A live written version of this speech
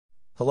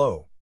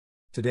Hello.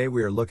 Today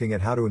we are looking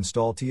at how to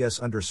install TS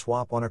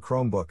Underswap on a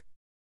Chromebook.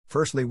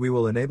 Firstly, we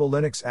will enable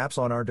Linux apps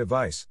on our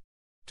device.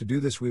 To do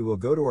this, we will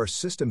go to our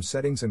system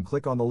settings and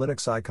click on the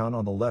Linux icon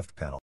on the left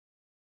panel.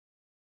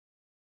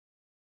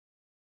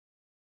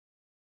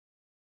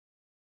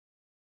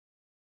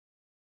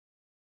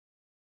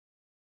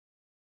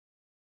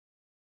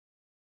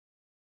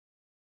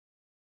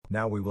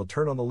 Now we will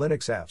turn on the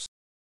Linux apps.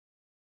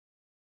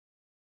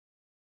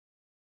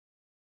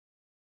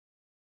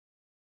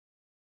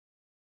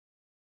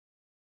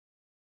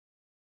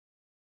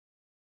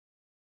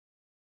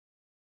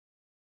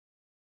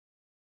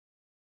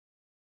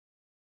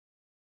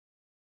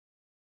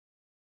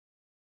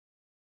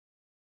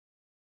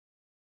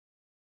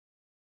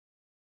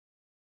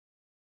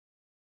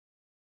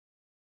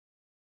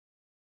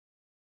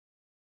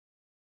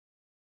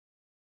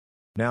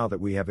 Now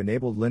that we have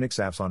enabled Linux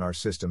apps on our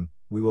system,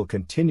 we will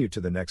continue to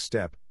the next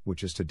step,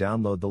 which is to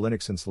download the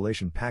Linux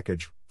installation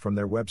package from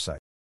their website.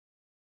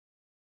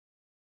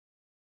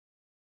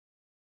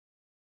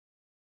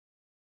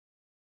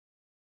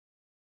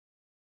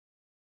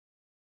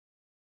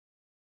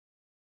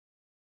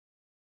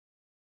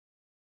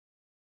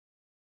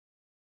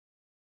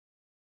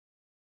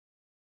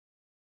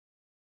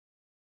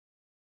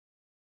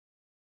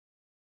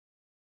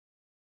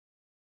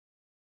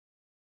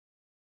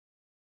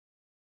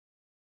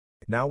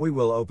 Now we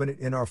will open it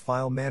in our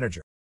file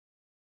manager.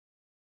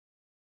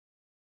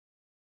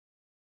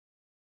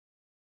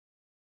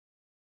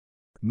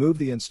 Move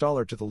the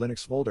installer to the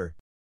Linux folder.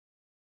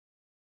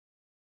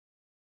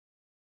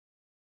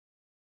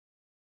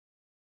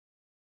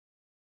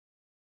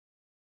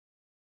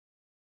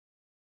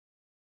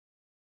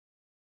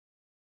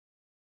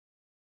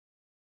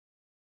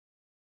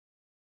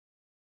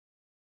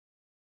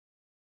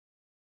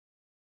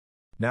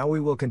 Now we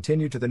will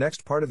continue to the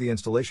next part of the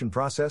installation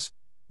process,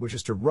 which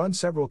is to run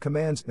several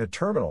commands in a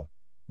terminal,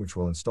 which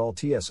will install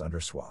TS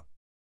Underswap.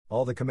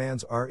 All the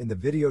commands are in the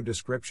video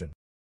description.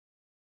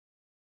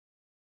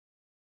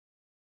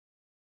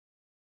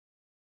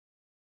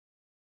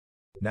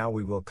 Now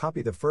we will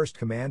copy the first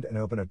command and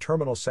open a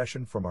terminal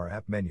session from our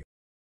app menu.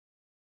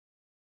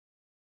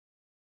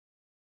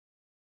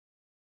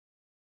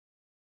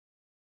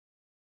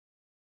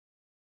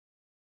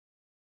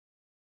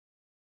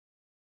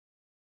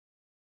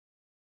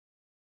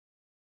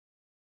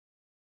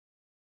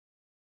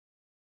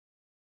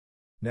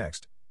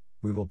 Next,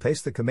 we will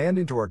paste the command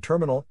into our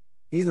terminal,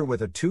 either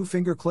with a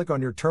two-finger click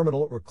on your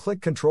terminal or click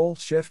Ctrl,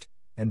 Shift,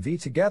 and V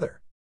together.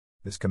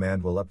 This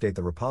command will update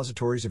the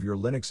repositories of your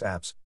Linux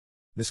apps.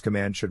 This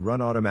command should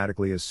run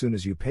automatically as soon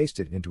as you paste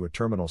it into a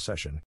terminal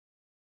session.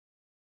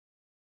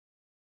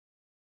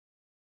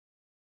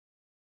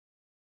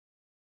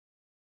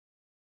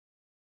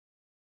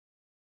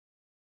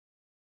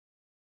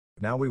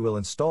 Now we will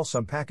install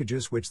some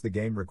packages which the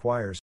game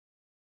requires.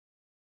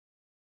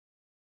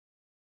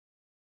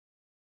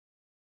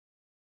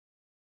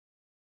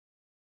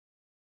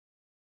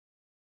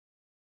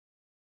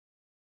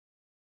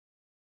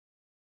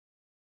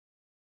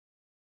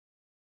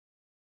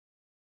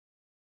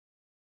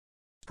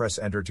 Press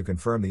Enter to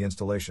confirm the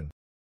installation.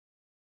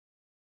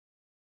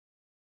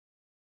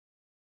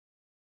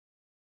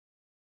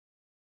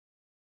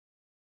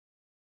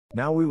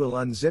 Now we will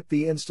unzip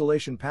the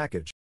installation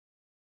package.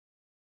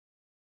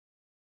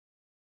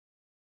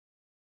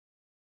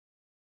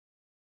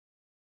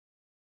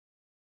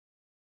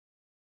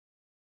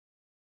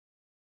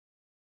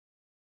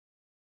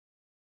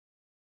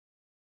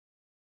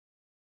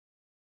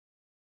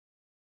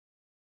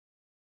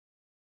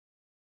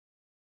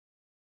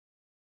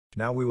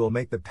 Now we will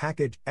make the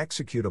package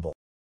executable.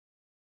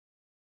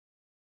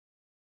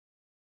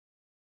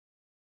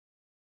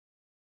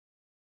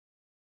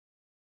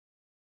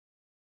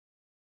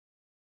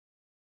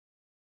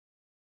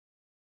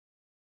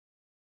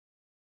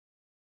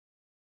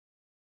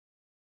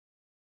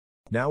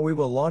 Now we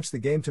will launch the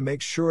game to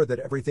make sure that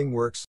everything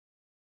works.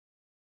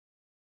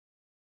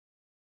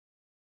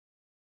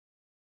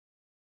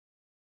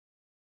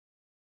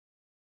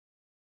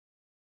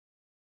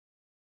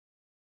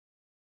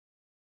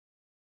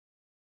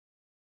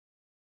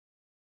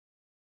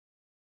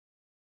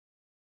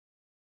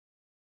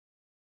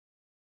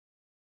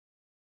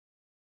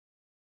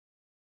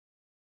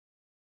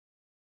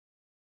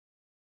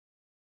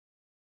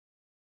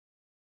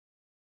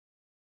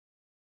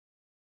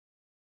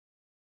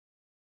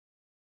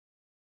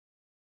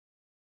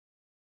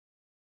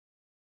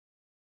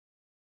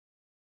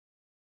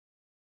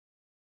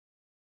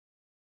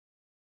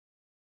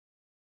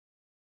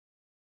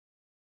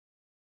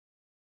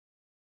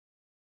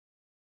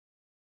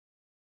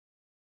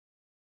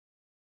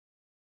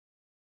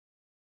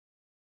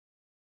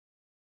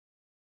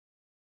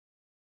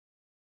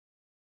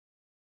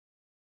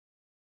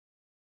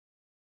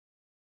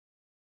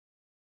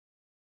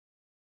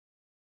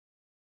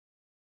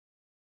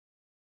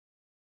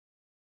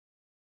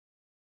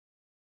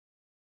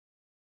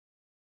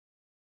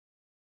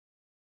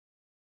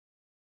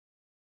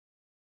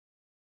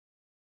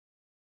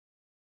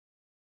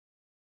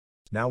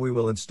 Now we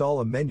will install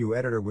a menu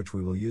editor which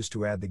we will use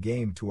to add the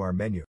game to our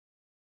menu.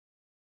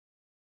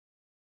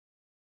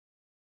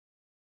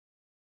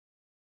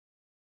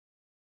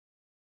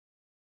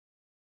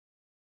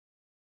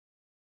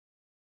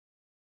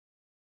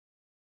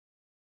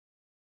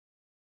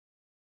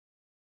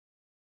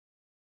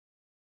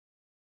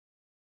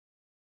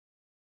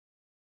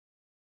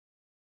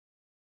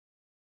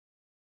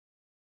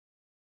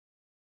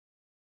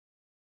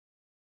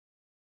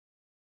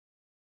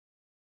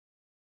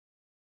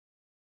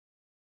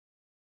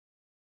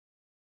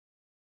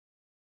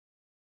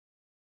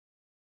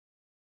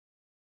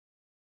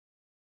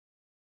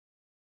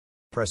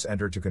 Press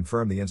Enter to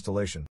confirm the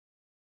installation.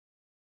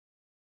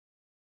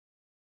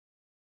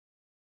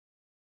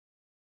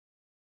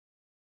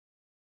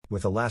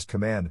 With the last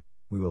command,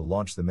 we will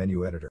launch the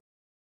menu editor.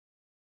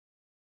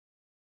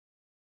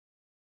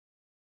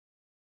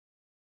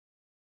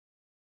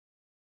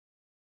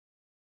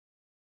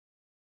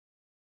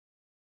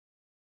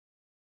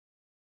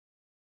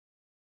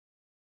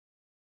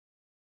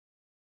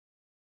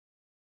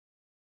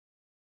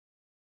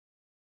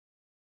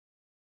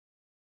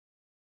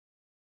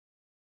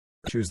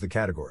 Choose the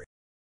category.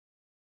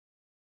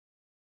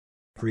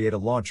 Create a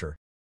launcher.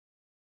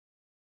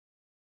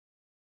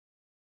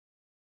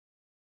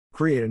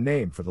 Create a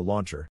name for the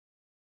launcher.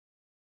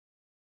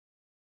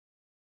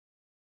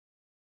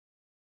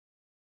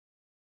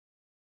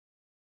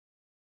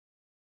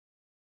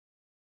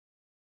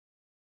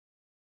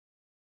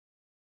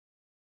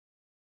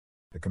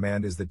 The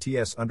command is the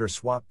ts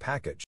Underswap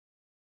package.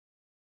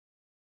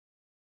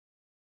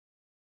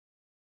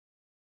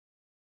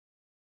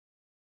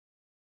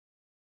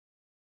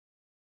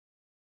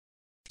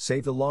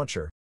 Save the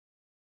launcher.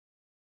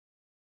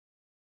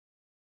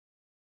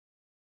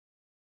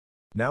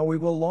 Now we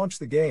will launch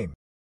the game.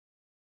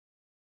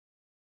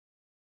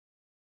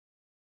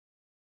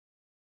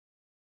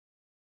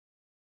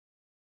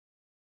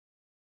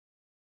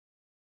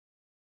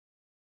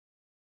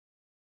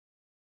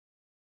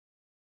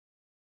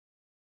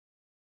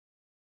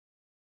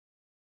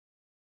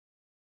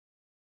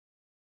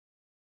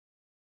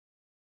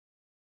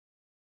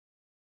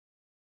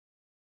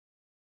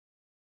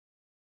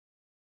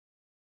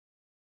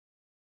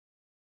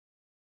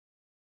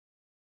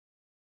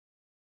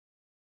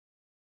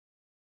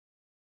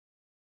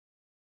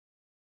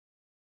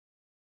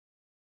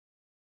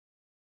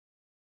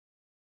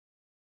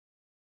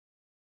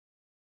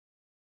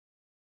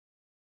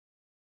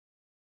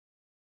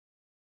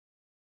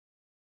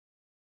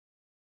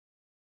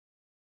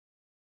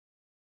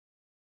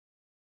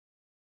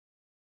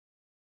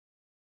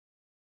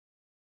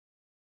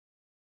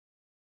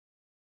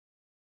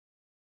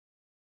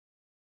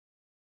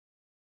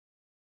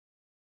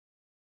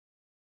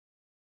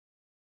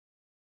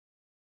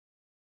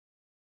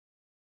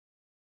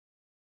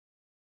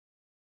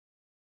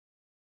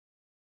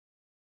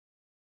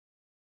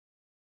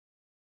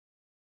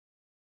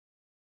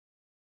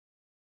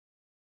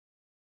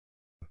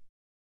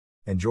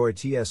 Enjoy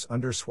ts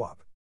Underswap.